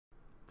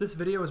This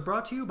video is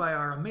brought to you by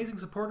our amazing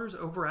supporters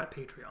over at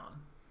Patreon.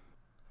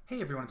 Hey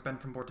everyone, it's Ben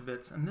from Board to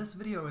Bits, and this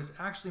video is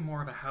actually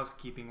more of a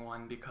housekeeping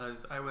one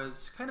because I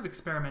was kind of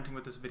experimenting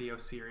with this video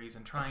series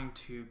and trying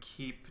to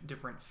keep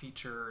different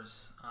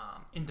features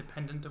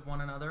independent of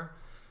one another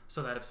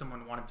so that if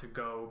someone wanted to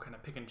go kind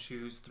of pick and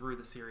choose through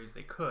the series,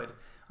 they could.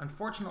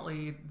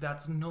 Unfortunately,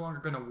 that's no longer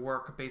going to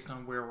work based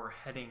on where we're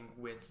heading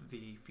with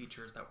the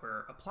features that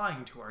we're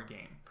applying to our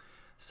game.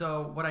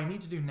 So what I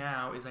need to do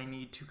now is I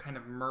need to kind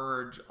of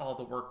merge all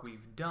the work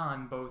we've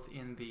done both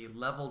in the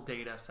level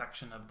data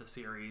section of the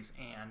series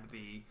and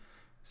the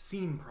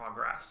scene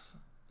progress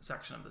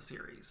section of the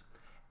series.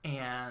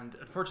 And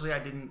unfortunately I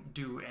didn't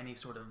do any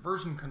sort of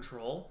version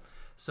control,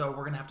 so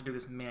we're going to have to do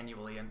this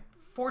manually. And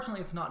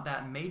fortunately it's not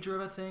that major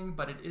of a thing,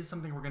 but it is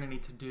something we're going to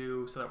need to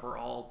do so that we're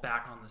all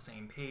back on the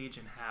same page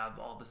and have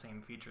all the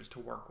same features to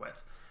work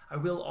with. I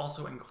will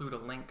also include a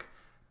link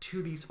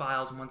to these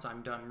files once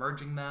I'm done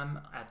merging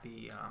them at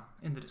the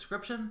in the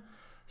description,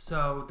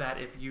 so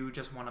that if you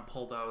just want to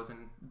pull those and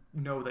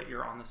know that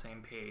you're on the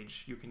same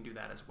page, you can do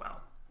that as well.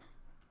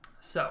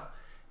 So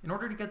in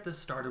order to get this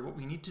started, what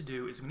we need to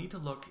do is we need to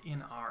look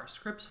in our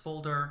scripts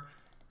folder,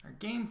 our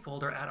game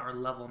folder, at our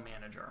level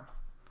manager.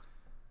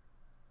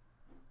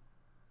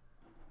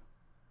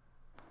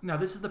 Now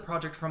this is the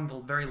project from the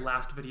very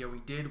last video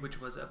we did,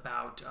 which was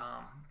about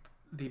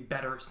the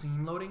better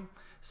scene loading.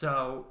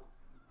 So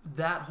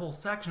that whole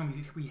section,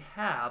 we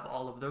have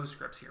all of those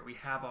scripts here. We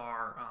have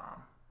our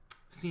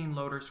scene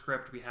loader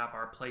script, we have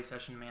our play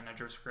session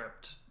manager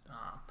script,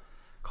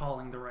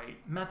 calling the right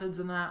methods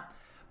in that,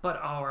 but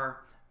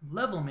our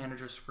level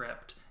manager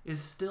script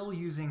is still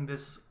using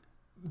this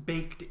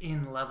baked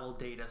in level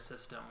data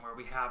system where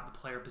we have the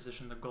player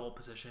position, the goal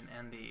position,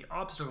 and the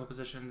obstacle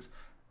positions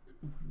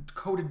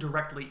coded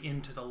directly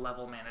into the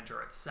level manager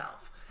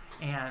itself.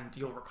 And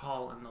you'll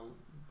recall in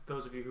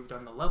those of you who've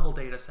done the level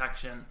data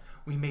section,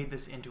 we made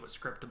this into a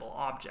scriptable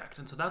object.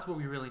 And so that's what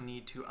we really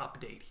need to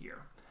update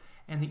here.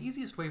 And the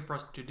easiest way for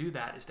us to do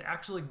that is to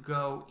actually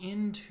go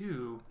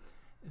into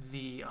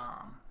the,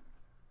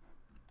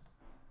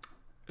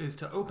 is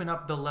to open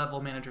up the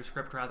level manager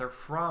script rather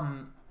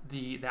from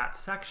that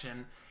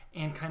section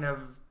and kind of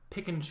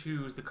pick and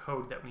choose the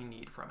code that we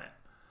need from it.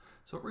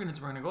 So what we're going to do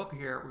is we're going to go up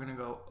here, we're going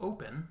to go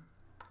open.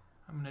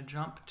 I'm going to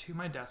jump to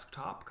my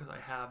desktop because I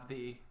have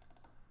the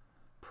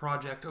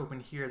project open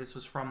here. This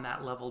was from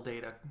that level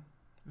data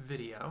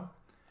video.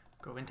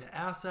 Go into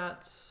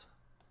assets,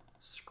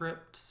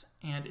 scripts,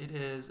 and it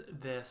is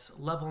this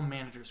level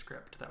manager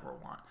script that we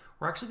want.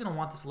 We're actually going to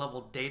want this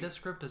level data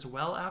script as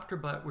well after,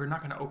 but we're not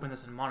going to open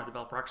this in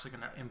MonoDevelop. We're actually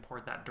going to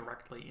import that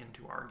directly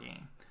into our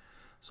game.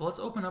 So let's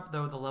open up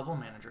though the level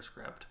manager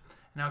script.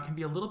 Now it can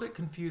be a little bit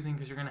confusing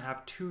because you're going to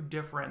have two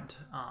different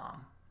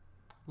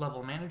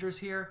level managers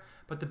here,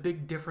 but the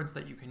big difference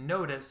that you can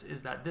notice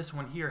is that this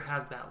one here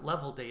has that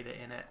level data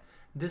in it.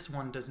 This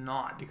one does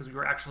not, because we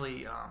were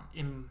actually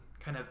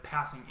kind of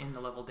passing in the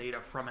level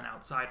data from an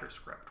outsider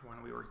script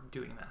when we were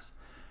doing this.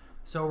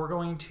 So we're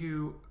going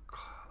to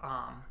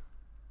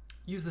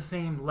use the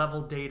same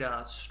level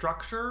data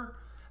structure,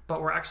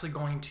 but we're actually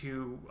going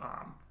to,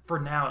 for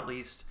now at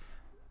least,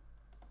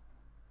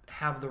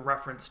 have the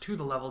reference to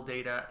the level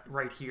data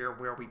right here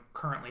where we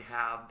currently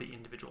have the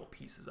individual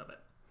pieces of it.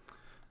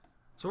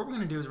 So what we're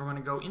going to do is we're going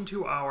to go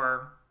into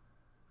our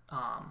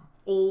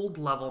old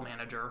level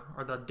manager,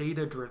 or the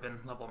data-driven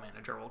level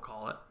manager we'll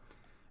call it,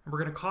 and we're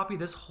going to copy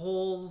this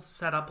whole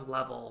setup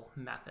level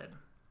method.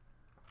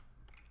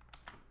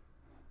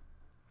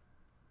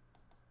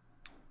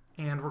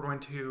 And we're going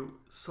to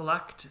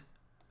select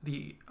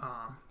the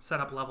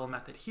setup level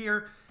method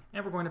here,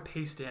 and we're going to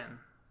paste in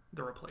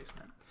the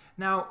replacement.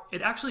 Now,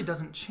 it actually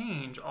doesn't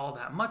change all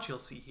that much, you'll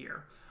see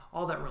here.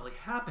 All that really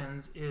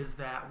happens is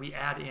that we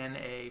add in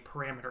a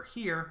parameter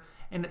here,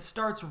 and it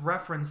starts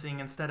referencing,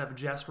 instead of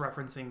just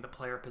referencing the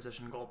player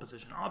position, goal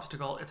position,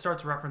 obstacle, it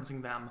starts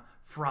referencing them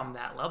from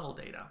that level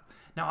data.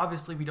 Now,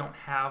 obviously, we don't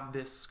have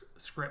this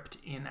script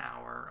in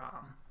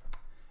our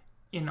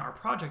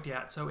project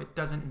yet, so it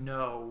doesn't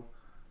know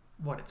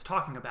what it's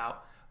talking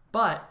about,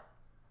 but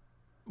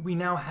we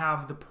now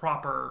have the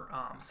proper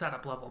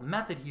setup level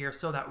method here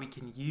so that we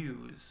can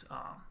use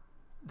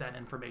that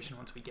information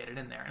once we get it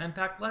in there. And in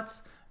fact,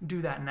 let's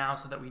do that now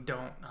so that we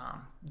don't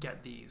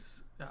get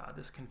this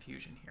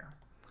confusion here.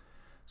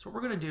 So what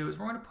we're going to do is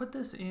we're going to put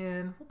this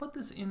in, we'll put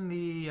this in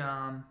the,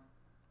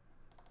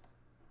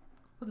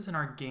 put this in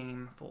our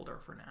game folder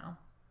for now.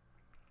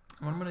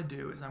 And what I'm going to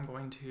do is I'm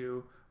going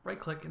to right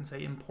click and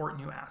say import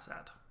new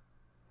asset.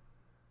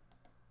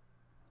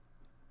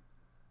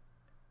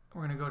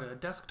 We're going to go to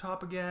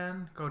desktop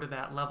again, go to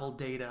that level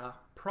data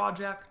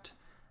project,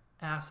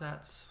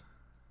 assets,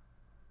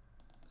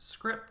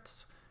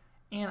 scripts,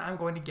 and I'm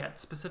going to get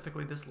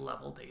specifically this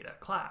level data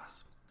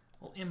class.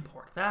 We'll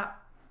import that.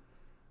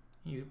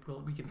 We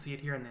can see it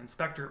here in the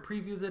inspector. It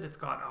previews it. It's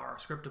got our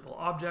scriptable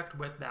object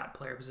with that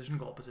player position,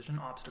 goal position,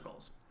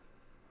 obstacles.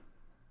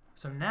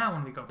 So now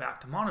when we go back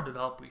to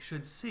MonoDevelop, we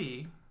should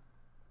see,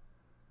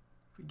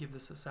 if we give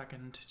this a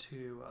second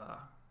to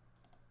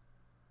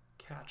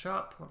catch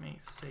up. Let me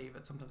save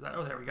it. Sometimes that,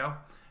 oh, there we go.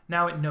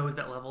 Now it knows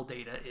that level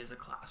data is a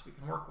class we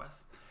can work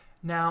with.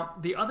 Now,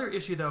 the other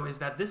issue though is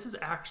that this is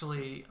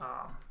actually,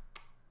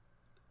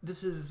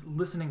 this is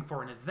listening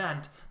for an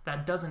event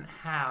that doesn't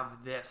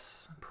have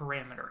this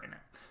parameter in it.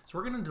 So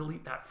we're going to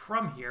delete that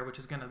from here, which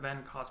is going to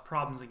then cause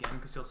problems again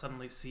because you'll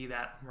suddenly see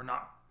that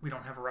we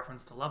don't have a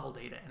reference to level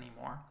data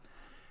anymore.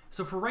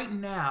 So for right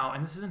now,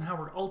 and this isn't how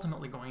we're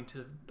ultimately going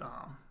to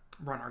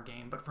run our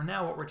game, but for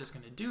now what we're just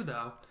going to do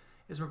though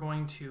is we're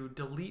going to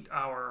delete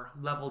our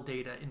level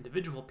data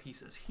individual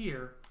pieces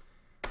here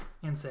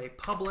and say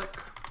public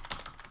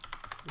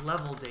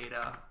level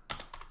data,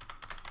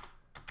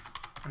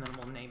 and then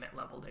we'll name it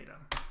level data.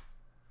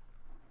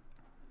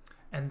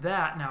 And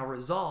that now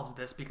resolves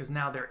this because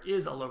now there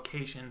is a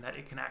location that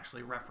it can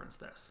actually reference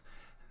this.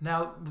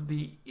 Now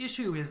the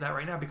issue is that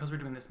right now, because we're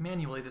doing this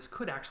manually, this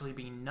could actually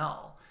be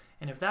null.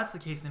 And if that's the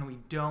case, then we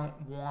don't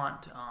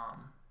want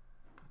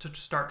to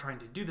start trying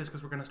to do this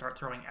because we're going to start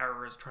throwing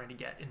errors trying to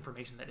get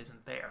information that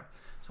isn't there.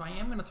 So I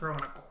am going to throw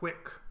in a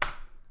quick,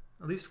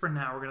 at least for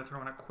now, we're going to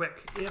throw in a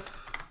quick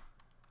if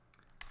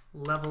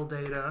level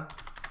data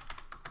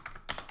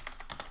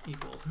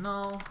equals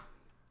null,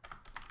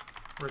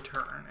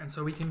 return. And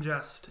so we can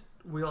just,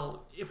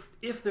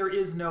 if there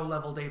is no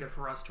level data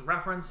for us to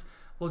reference,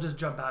 we'll just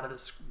jump out of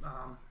this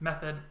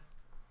method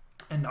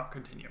and not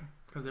continue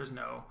because there's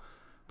no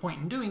point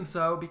in doing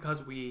so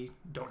because we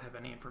don't have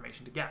any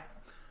information to get.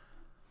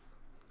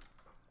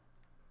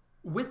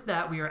 With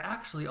that, we are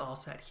actually all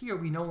set here.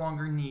 We no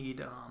longer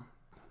need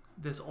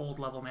this old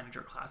level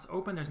manager class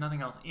open. There's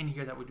nothing else in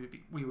here that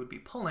we would be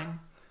pulling,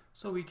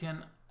 so we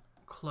can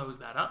close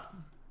that up.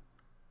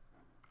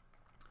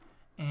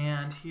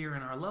 And here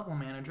in our level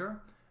manager,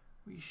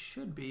 we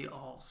should be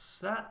all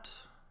set.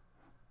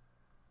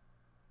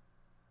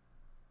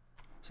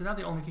 So now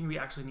the only thing we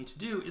actually need to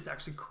do is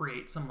actually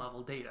create some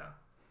level data.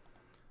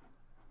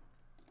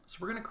 So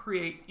we're going to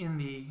create in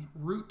the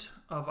root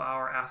of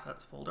our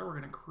assets folder, we're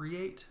going to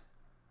create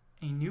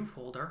a new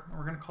folder, and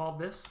we're going to call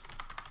this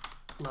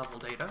level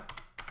data.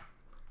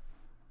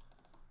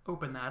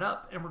 Open that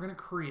up, and we're going to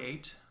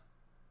create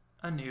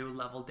a new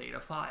level data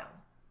file.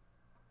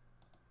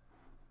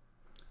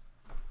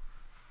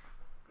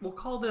 We'll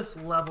call this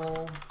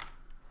level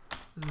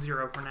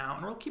 0 for now,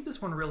 and we'll keep this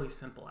one really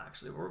simple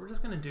actually. What we're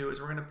just going to do is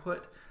we're going to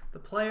put the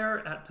player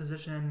at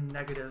position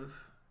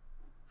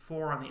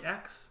 -4 on the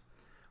X.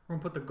 We're going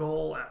to put the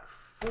goal at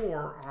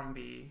 4 on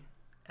the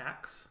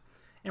X.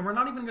 And we're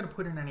not even going to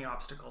put in any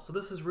obstacles. So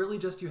this is really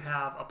just you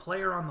have a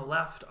player on the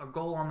left, a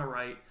goal on the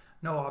right,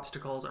 no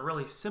obstacles, a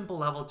really simple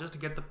level just to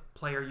get the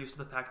player used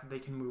to the fact that they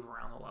can move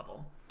around the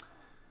level.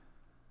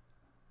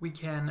 We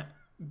can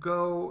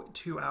go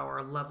to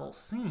our level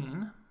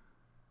scene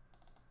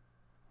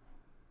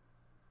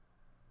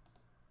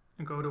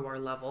and go to our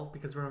level,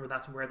 because remember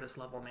that's where this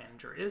level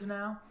manager is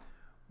now.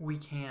 We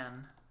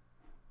can,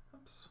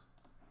 oops,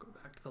 go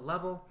back to the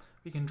level.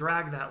 We can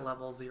drag that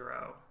level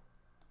 0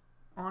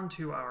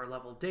 onto our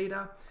level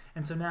data.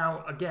 And so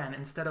now, again,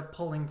 instead of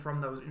pulling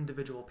from those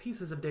individual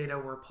pieces of data,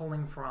 we're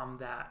pulling from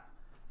that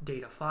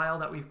data file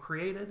that we've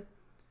created.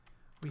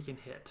 We can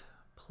hit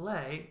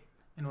play,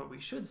 and what we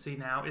should see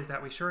now is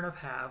that we sure enough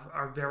have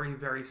our very,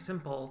 very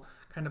simple,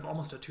 kind of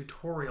almost a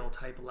tutorial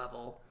type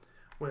level,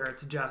 where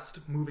it's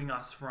just moving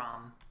us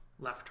from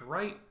left to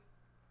right,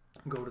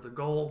 go to the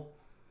goal,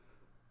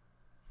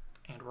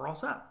 and we're all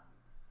set.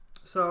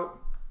 So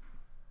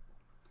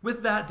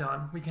with that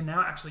done, we can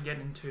now actually get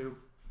into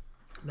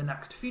the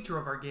next feature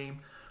of our game,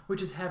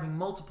 which is having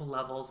multiple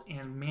levels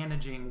and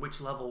managing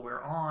which level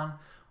we're on,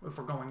 if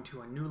we're going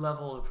to a new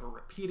level, if we're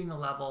repeating a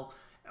level,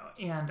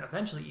 and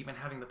eventually even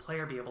having the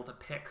player be able to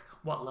pick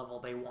what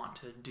level they want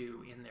to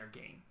do in their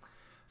game.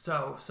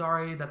 So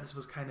sorry that this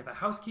was kind of a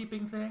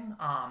housekeeping thing.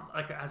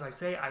 As I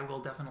say, I will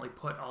definitely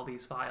put all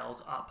these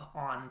files up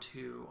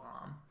onto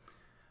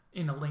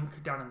in a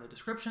link down in the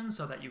description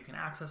so that you can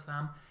access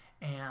them.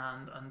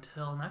 And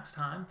until next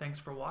time, thanks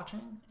for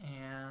watching,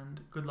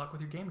 and good luck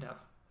with your game dev.